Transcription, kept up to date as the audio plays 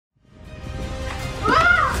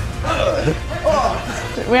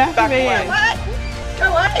We have to be away. in. Go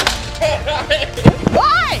away!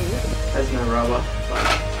 Why? There's no rubber.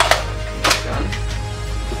 Gun.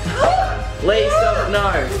 Lee, stop!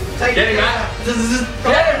 No. Get him out.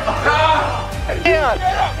 Get him.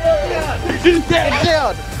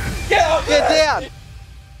 Down. Get down. Get down.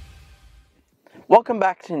 Welcome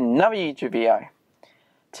back to another YouTube video.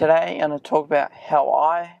 Today I'm going to talk about how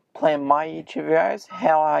I plan my YouTube videos,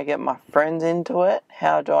 how I get my friends into it,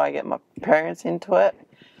 how do I get my parents into it.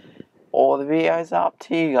 All the videos are up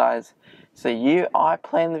to you guys. So I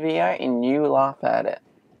plan the video and you laugh at it.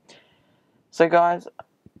 So guys,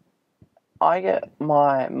 I get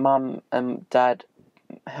my mum and dad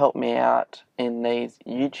help me out in these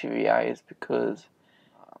YouTube videos because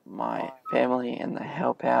my family and they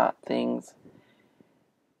help out things.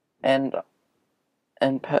 And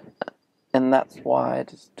that's why I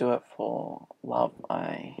just do it for love.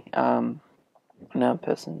 Another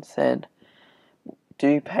person said, "Do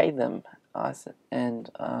you pay them?" I said, and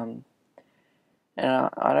I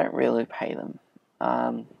don't really pay them.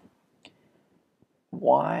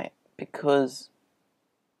 Why? Because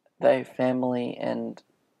they're family and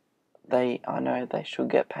I know they should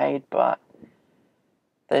get paid, but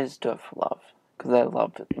they just do it for love because they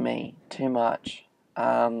love me too much.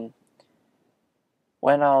 When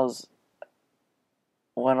I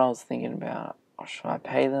was thinking about, should I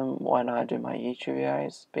pay them when I do my YouTube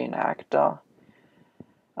videos, be an actor,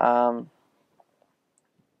 and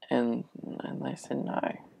they said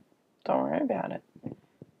no, don't worry about it,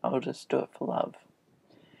 I'll just do it for love.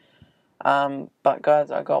 But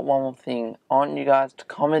guys, I got one more thing. I want you guys to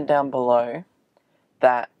comment down below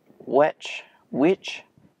that which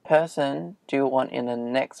person do you want in the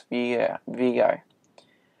next video.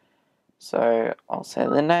 So I'll say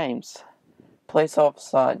the names: Police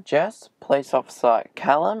Officer Jess, Police Officer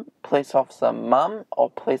Callum, Police Officer Mum,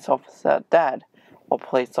 or Police Officer Dad, or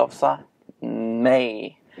Police Officer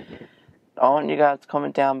me. I want you guys to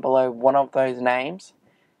comment down below one of those names,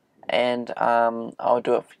 and I'll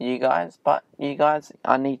do it for you guys. But you guys,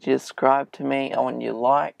 I need you to subscribe to me. I want you to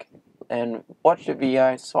like and watch the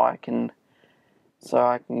video so I can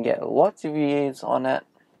get lots of views on it.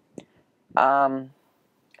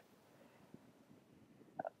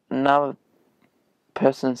 Another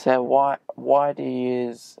person said, why do you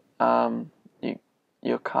use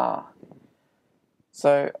your car?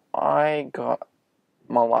 So I got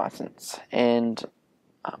my license and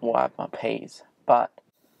I have my P's, but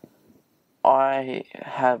I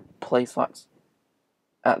have police lights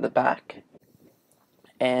at the back,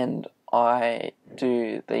 and I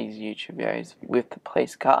do these YouTube videos with the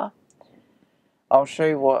police car. I'll show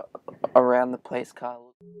you what around the police car looks.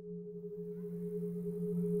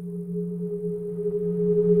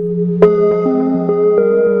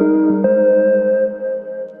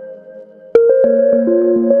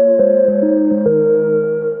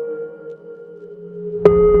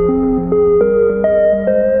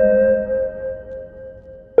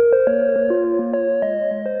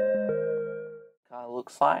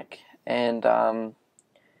 Looks like, and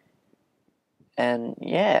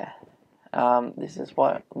yeah, this is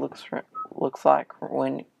what it looks like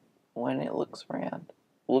when it looks around.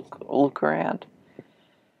 Look around.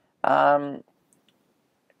 Guys,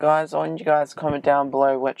 I want you guys to comment down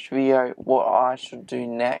below what I should do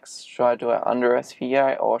next. Should I do an under arrest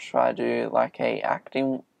video, or should I do like a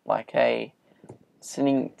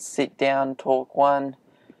sit down talk one?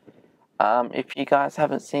 If you guys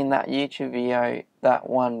haven't seen that YouTube video, that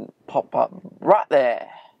one pop up right there.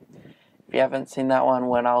 If you haven't seen that one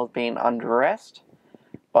when I was being under arrest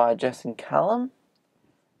by Jess and Callum,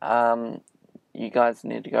 you guys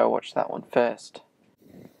need to go watch that one first.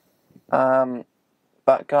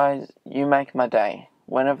 But guys, you make my day.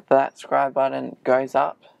 Whenever that subscribe button goes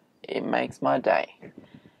up, it makes my day.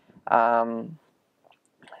 And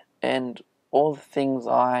all the things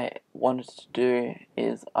I wanted to do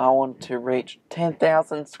is I want to reach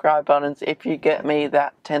 10,000 subscribe buttons. If you get me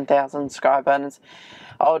that 10,000 subscribe buttons,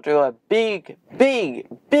 I'll do a big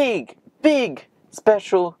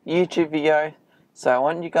special YouTube video. So I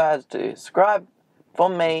want you guys to subscribe for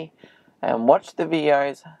me and watch the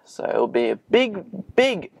videos. So it'll be a big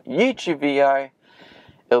YouTube video.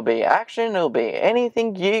 It'll be action, it'll be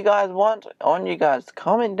anything you guys want. I want you guys to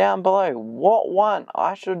comment down below what one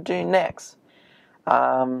I should do next.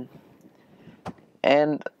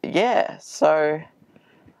 And yeah, so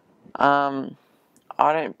I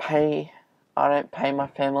don't pay my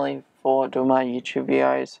family for doing my YouTube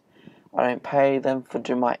videos. I don't pay them for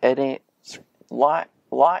doing my edit. Like,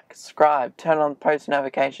 subscribe, turn on post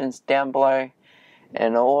notifications down below,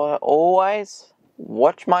 and always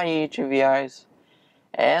watch my YouTube videos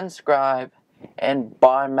and subscribe and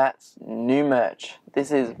buy Matt's new merch.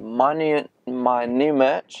 This is my new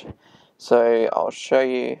merch. So I'll show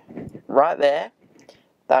you right there.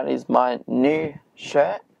 That is my new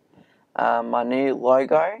shirt, my new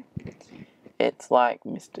logo. It's like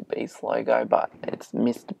Mr. Beast logo, but it's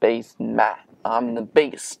Mr. Beast Matt. I'm the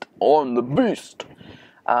beast. I'm the beast.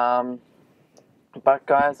 But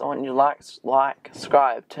guys, I want you to like,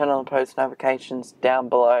 subscribe, turn on the post notifications down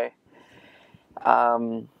below.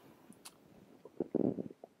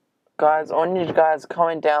 Guys, I want you guys to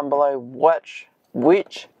comment down below which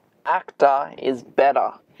actor is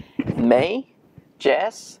better, me,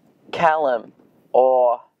 Jess, Callum,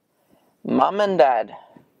 or Mum and Dad.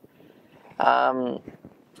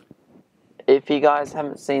 If you guys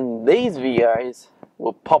haven't seen these videos,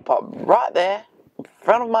 will pop up right there in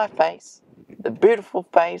front of my face, the beautiful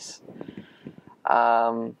face.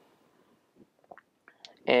 And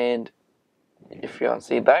if you want to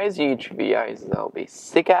see those YouTube videos, they'll be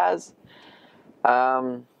sick as.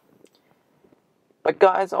 But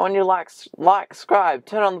guys, I want you to like, subscribe,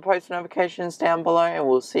 turn on the post notifications down below, and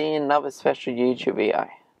we'll see you in another special YouTube video.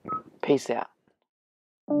 Peace out.